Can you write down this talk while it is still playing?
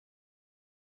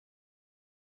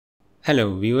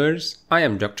Hello viewers, I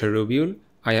am Dr. Rubiul.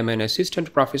 I am an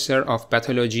assistant professor of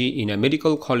pathology in a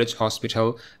medical college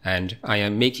hospital and I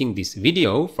am making this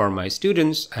video for my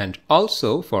students and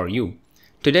also for you.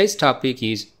 Today's topic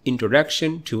is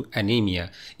Introduction to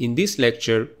Anemia. In this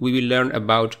lecture, we will learn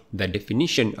about the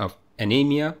definition of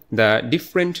anemia, the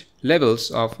different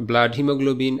levels of blood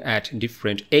hemoglobin at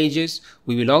different ages.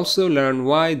 We will also learn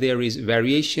why there is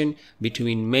variation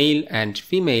between male and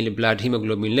female blood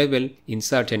hemoglobin level in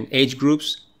certain age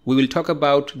groups. We will talk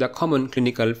about the common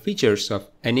clinical features of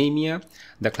anemia,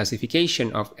 the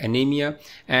classification of anemia,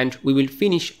 and we will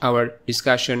finish our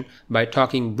discussion by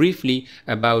talking briefly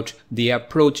about the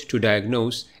approach to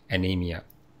diagnose anemia.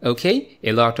 Okay,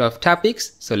 a lot of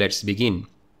topics, so let's begin.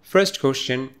 First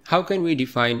question, how can we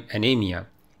define anemia?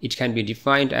 It can be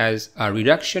defined as a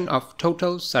reduction of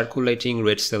total circulating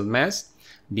red cell mass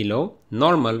below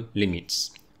normal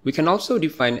limits. We can also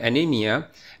define anemia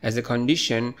as a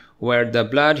condition where the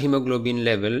blood hemoglobin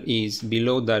level is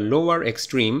below the lower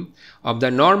extreme of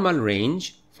the normal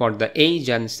range for the age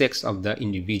and sex of the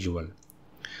individual.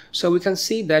 So we can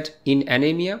see that in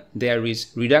anemia there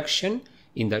is reduction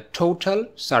in the total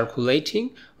circulating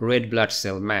red blood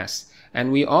cell mass.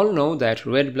 And we all know that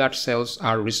red blood cells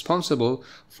are responsible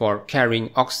for carrying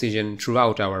oxygen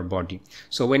throughout our body.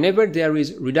 So whenever there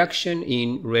is reduction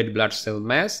in red blood cell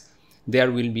mass, there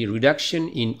will be reduction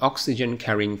in oxygen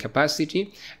carrying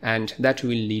capacity, and that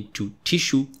will lead to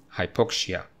tissue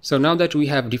hypoxia. So now that we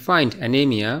have defined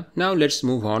anemia, now let's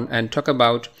move on and talk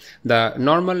about the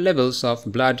normal levels of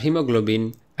blood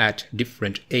hemoglobin at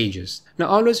different ages. Now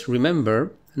always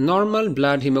remember, normal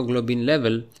blood hemoglobin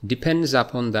level depends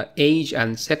upon the age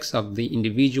and sex of the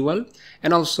individual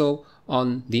and also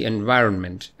on the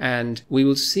environment, and we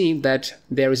will see that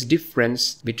there is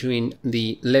difference between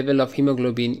the level of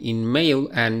hemoglobin in male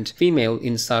and female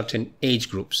in certain age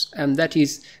groups, and that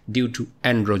is due to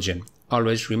androgen.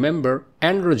 Always remember,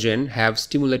 androgen have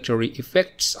stimulatory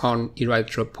effects on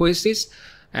erythropoiesis,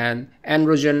 and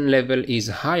androgen level is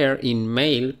higher in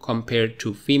male compared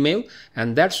to female,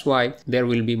 and that's why there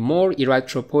will be more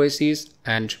erythropoiesis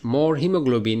and more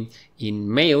hemoglobin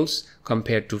in males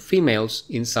compared to females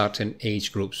in certain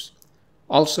age groups.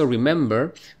 Also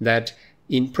remember that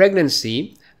in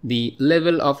pregnancy the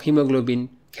level of hemoglobin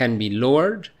can be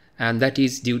lowered, and that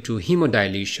is due to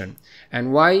hemodilution.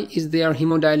 And why is there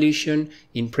hemodilution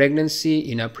in pregnancy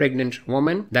in a pregnant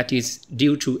woman? That is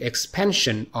due to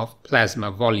expansion of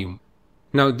plasma volume.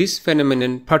 Now this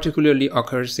phenomenon particularly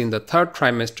occurs in the third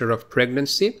trimester of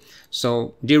pregnancy.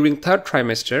 So during third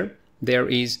trimester there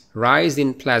is rise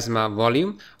in plasma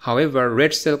volume. However,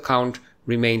 red cell count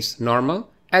remains normal.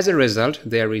 As a result,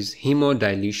 there is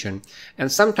hemodilution,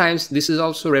 and sometimes this is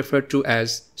also referred to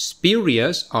as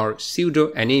spurious or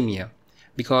pseudoanemia,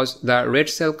 because the red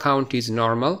cell count is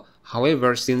normal.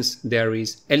 However, since there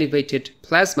is elevated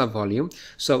plasma volume,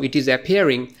 so it is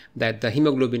appearing that the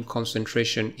hemoglobin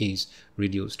concentration is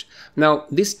reduced. Now,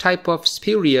 this type of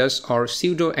spurious or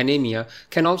pseudoanemia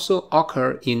can also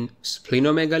occur in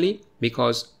splenomegaly,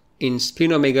 because in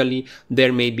splenomegaly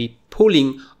there may be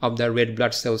pooling of the red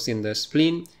blood cells in the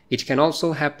spleen. It can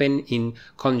also happen in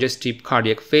congestive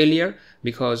cardiac failure,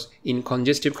 because in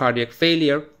congestive cardiac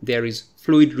failure there is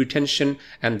fluid retention,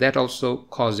 and that also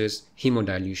causes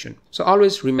hemodilution. So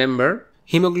always remember,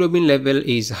 hemoglobin level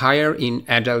is higher in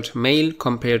adult male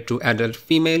compared to adult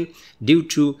female due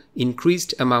to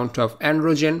increased amount of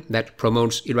androgen that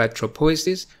promotes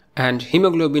erythropoiesis, and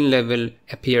hemoglobin level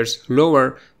appears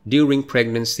lower during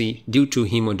pregnancy due to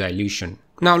hemodilution.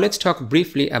 Now let's talk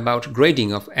briefly about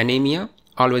grading of anemia.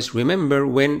 Always remember,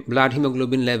 when blood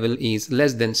hemoglobin level is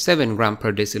less than 7 gram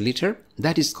per deciliter,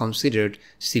 that is considered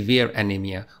severe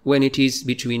anemia. When it is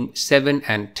between 7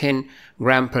 and 10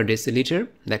 gram per deciliter,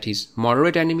 that is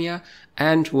moderate anemia.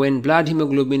 And when blood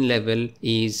hemoglobin level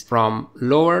is from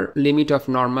lower limit of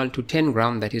normal to 10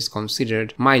 gram, that is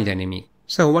considered mild anemia.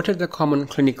 So what are the common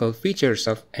clinical features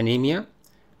of anemia?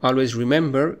 Always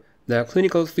remember, the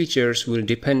clinical features will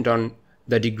depend on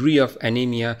the degree of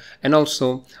anemia and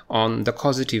also on the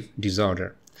causative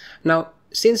disorder. Now,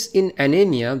 since in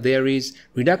anemia there is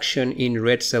reduction in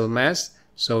red cell mass,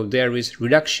 so there is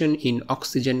reduction in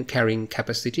oxygen carrying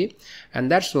capacity,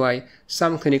 and that's why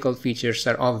some clinical features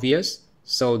are obvious.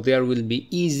 So there will be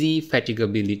easy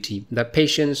fatigability. The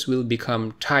patients will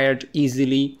become tired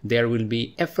easily. There will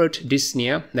be effort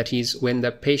dyspnea, that is when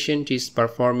the patient is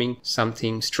performing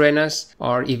something strenuous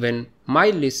or even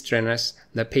mildly strenuous,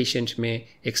 the patient may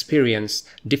experience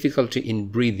difficulty in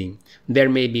breathing. There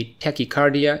may be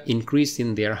tachycardia, increase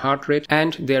in their heart rate,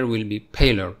 and there will be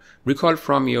pallor. Recall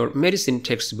from your medicine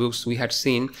textbooks, we had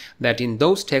seen that in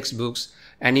those textbooks,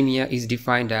 anemia is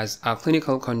defined as a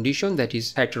clinical condition that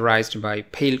is characterized by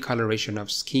pale coloration of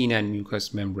skin and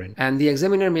mucous membrane. And the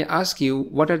examiner may ask you,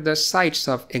 what are the sites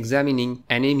of examining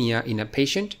anemia in a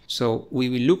patient? So we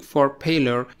will look for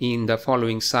pallor in the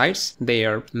following sites. They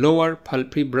are lower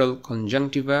palpebral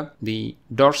conjunctiva, the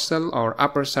dorsal or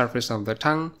upper surface of the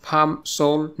tongue, palm,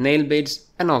 sole, nail beds,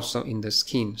 and also in the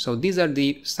skin. So these are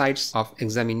the sites of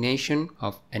examination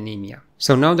of anemia.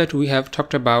 So now that we have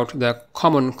talked about the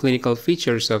common clinical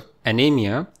features of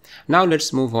anemia, now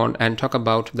let's move on and talk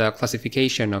about the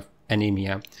classification of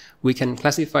anemia. We can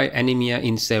classify anemia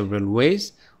in several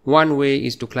ways. One way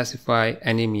is to classify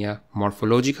anemia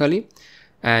morphologically,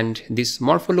 and this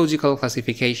morphological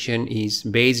classification is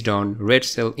based on red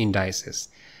cell indices.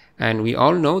 And we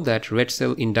all know that red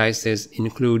cell indices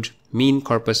include mean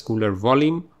corpuscular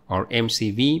volume or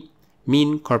MCV,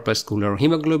 mean corpuscular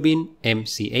hemoglobin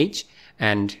MCH,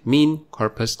 and mean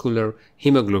corpuscular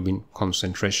hemoglobin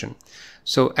concentration.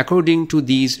 So according to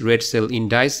these red cell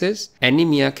indices,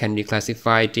 anemia can be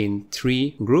classified in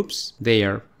three groups. They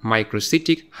are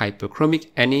microcytic hypochromic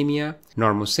anemia,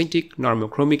 normocytic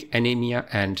normochromic anemia,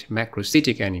 and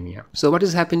macrocytic anemia. So what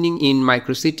is happening in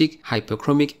microcytic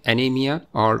hypochromic anemia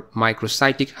or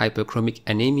microcytic hypochromic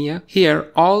anemia?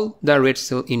 Here all the red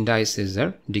cell indices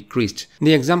are decreased.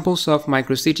 The examples of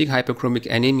microcytic hypochromic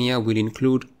anemia will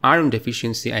include iron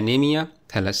deficiency anemia,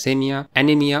 thalassemia,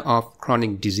 anemia of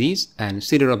chronic disease, and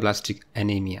sideroblastic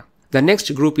anemia. The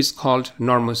next group is called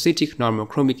normocytic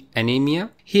normochromic anemia.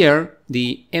 Here,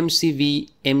 the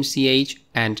MCV, MCH,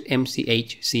 and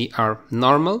MCHC are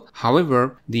normal.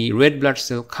 However, the red blood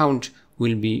cell count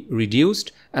will be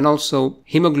reduced, and also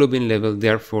hemoglobin level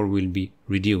therefore will be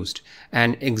reduced.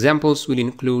 And examples will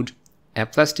include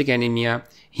aplastic anemia,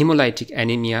 hemolytic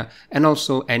anemia, and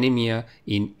also anemia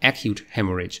in acute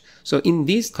hemorrhage. So in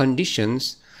these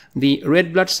conditions, the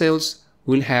red blood cells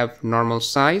will have normal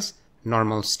size,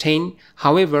 normal stain.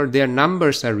 However, their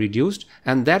numbers are reduced,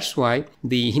 and that's why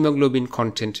the hemoglobin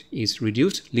content is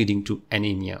reduced, leading to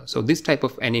anemia. So this type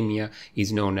of anemia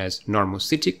is known as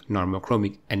normocytic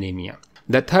normochromic anemia.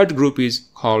 The third group is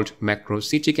called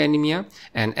macrocytic anemia,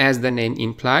 and as the name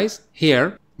implies,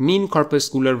 here mean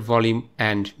corpuscular volume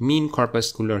and mean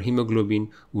corpuscular hemoglobin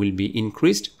will be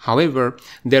increased. However,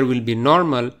 there will be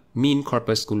normal mean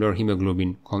corpuscular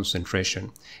hemoglobin concentration.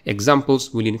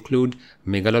 Examples will include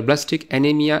megaloblastic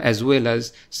anemia as well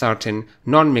as certain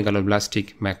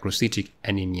non-megaloblastic macrocytic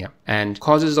anemia. And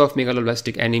causes of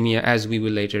megaloblastic anemia, as we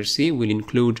will later see, will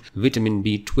include vitamin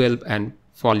B12 and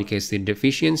folic acid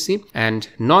deficiency, and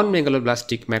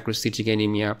non-megaloblastic macrocytic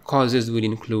anemia causes will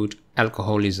include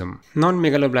alcoholism.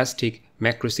 Non-megaloblastic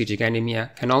macrocytic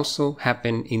anemia can also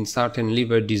happen in certain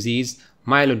liver disease,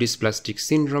 myelodysplastic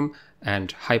syndrome,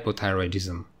 and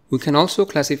hypothyroidism. We can also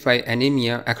classify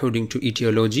anemia according to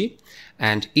etiology,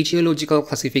 and etiological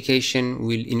classification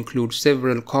will include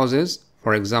several causes,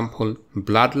 for example,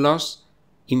 blood loss,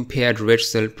 impaired red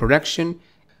cell production,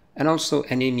 and also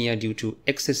anemia due to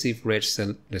excessive red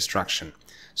cell destruction.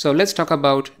 So let's talk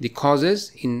about the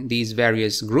causes in these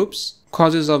various groups.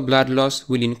 Causes of blood loss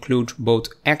will include both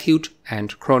acute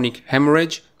and chronic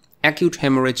hemorrhage. Acute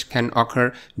hemorrhage can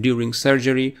occur during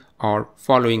surgery or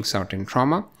following certain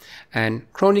trauma,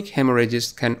 and chronic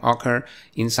hemorrhages can occur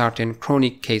in certain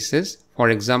chronic cases. For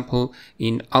example,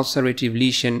 in ulcerative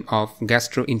lesion of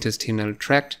gastrointestinal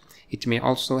tract. It may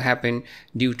also happen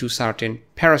due to certain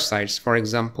parasites, for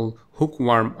example,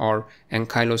 hookworm or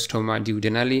ankylostoma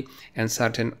duodenale, and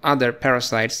certain other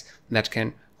parasites that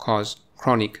can cause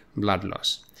chronic blood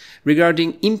loss.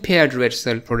 Regarding impaired red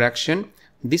cell production,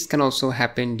 this can also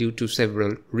happen due to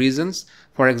several reasons.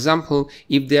 For example,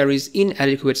 if there is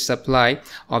inadequate supply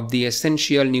of the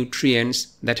essential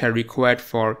nutrients that are required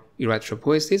for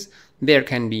erythropoiesis, there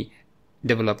can be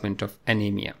development of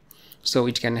anemia. So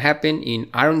it can happen in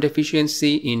iron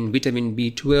deficiency, in vitamin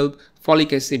B12,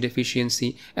 folic acid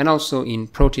deficiency, and also in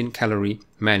protein calorie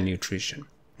malnutrition.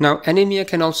 Now, anemia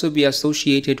can also be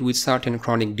associated with certain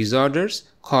chronic disorders.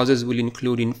 Causes will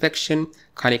include infection,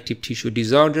 connective tissue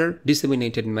disorder,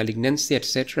 disseminated malignancy,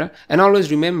 etc. And always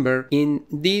remember, in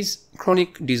these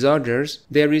chronic disorders,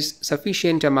 there is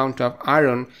sufficient amount of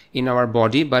iron in our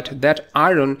body, but that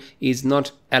iron is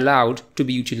not allowed to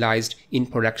be utilized in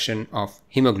production of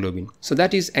hemoglobin. So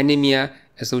that is anemia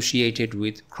associated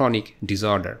with chronic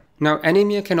disorder. Now,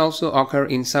 anemia can also occur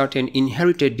in certain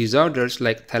inherited disorders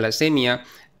like thalassemia,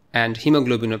 and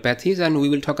hemoglobinopathies, and we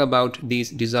will talk about these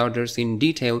disorders in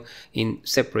detail in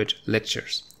separate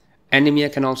lectures. Anemia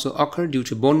can also occur due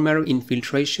to bone marrow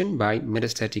infiltration by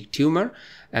metastatic tumor,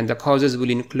 and the causes will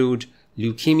include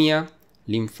leukemia,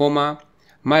 lymphoma,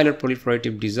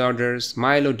 myeloproliferative disorders,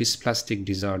 myelodysplastic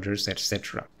disorders,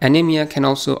 etc. Anemia can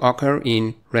also occur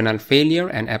in renal failure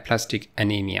and aplastic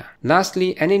anemia.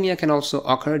 Lastly, anemia can also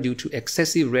occur due to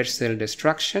excessive red cell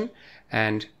destruction,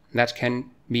 and that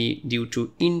can be due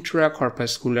to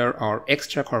intracorpuscular or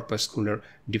extracorpuscular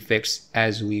defects,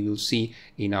 as we will see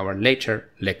in our later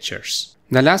lectures.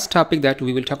 The last topic that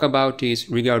we will talk about is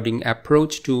regarding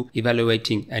approach to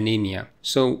evaluating anemia.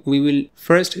 So we will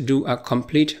first do a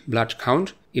complete blood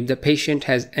count. If the patient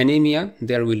has anemia,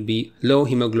 there will be low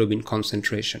hemoglobin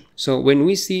concentration. So when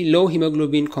we see low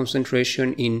hemoglobin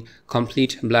concentration in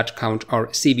complete blood count or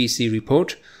CBC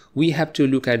report, we have to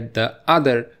look at the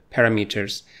other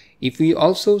parameters. If we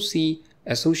also see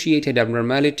associated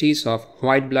abnormalities of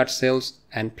white blood cells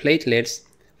and platelets,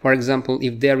 for example,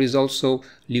 if there is also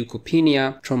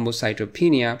leukopenia,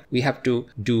 thrombocytopenia, we have to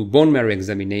do bone marrow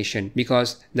examination,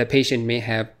 because the patient may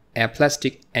have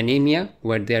aplastic anemia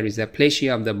where there is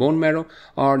aplasia of the bone marrow,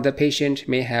 or the patient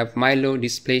may have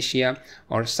myelodysplasia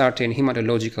or certain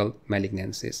hematological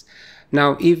malignancies.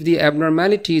 Now, if the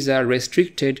abnormalities are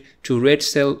restricted to red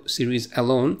cell series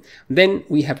alone, then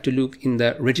we have to look in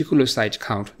the reticulocyte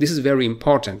count. This is very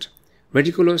important.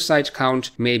 Reticulocyte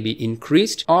count may be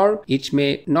increased or it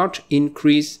may not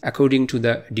increase according to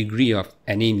the degree of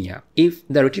anemia. If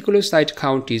the reticulocyte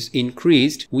count is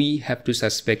increased, we have to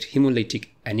suspect hemolytic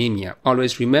anemia.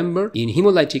 Always remember, in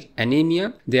hemolytic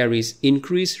anemia, there is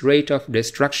increased rate of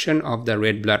destruction of the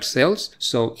red blood cells.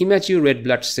 So immature red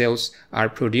blood cells are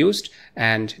produced,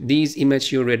 and these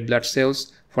immature red blood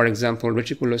cells, for example,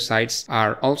 reticulocytes,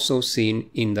 are also seen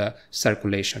in the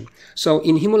circulation. So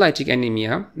in hemolytic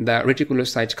anemia, the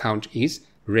reticulocyte count is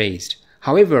raised.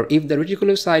 However, if the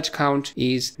reticulocyte count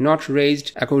is not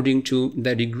raised according to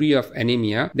the degree of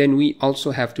anemia, then we also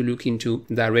have to look into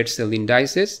the red cell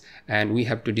indices, and we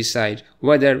have to decide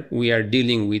whether we are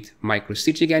dealing with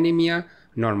microcytic anemia,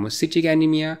 normocytic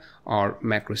anemia, or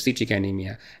macrocytic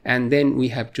anemia. And then we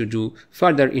have to do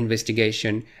further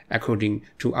investigation according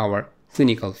to our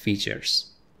clinical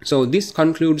features. So this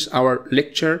concludes our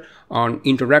lecture on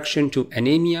introduction to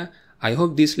anemia. I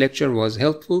hope this lecture was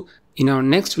helpful. In our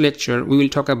next lecture, we will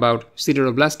talk about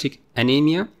sideroblastic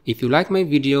anemia. If you like my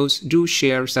videos, do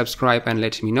share, subscribe, and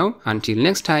let me know. Until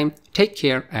next time, take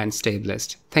care and stay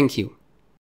blessed. Thank you.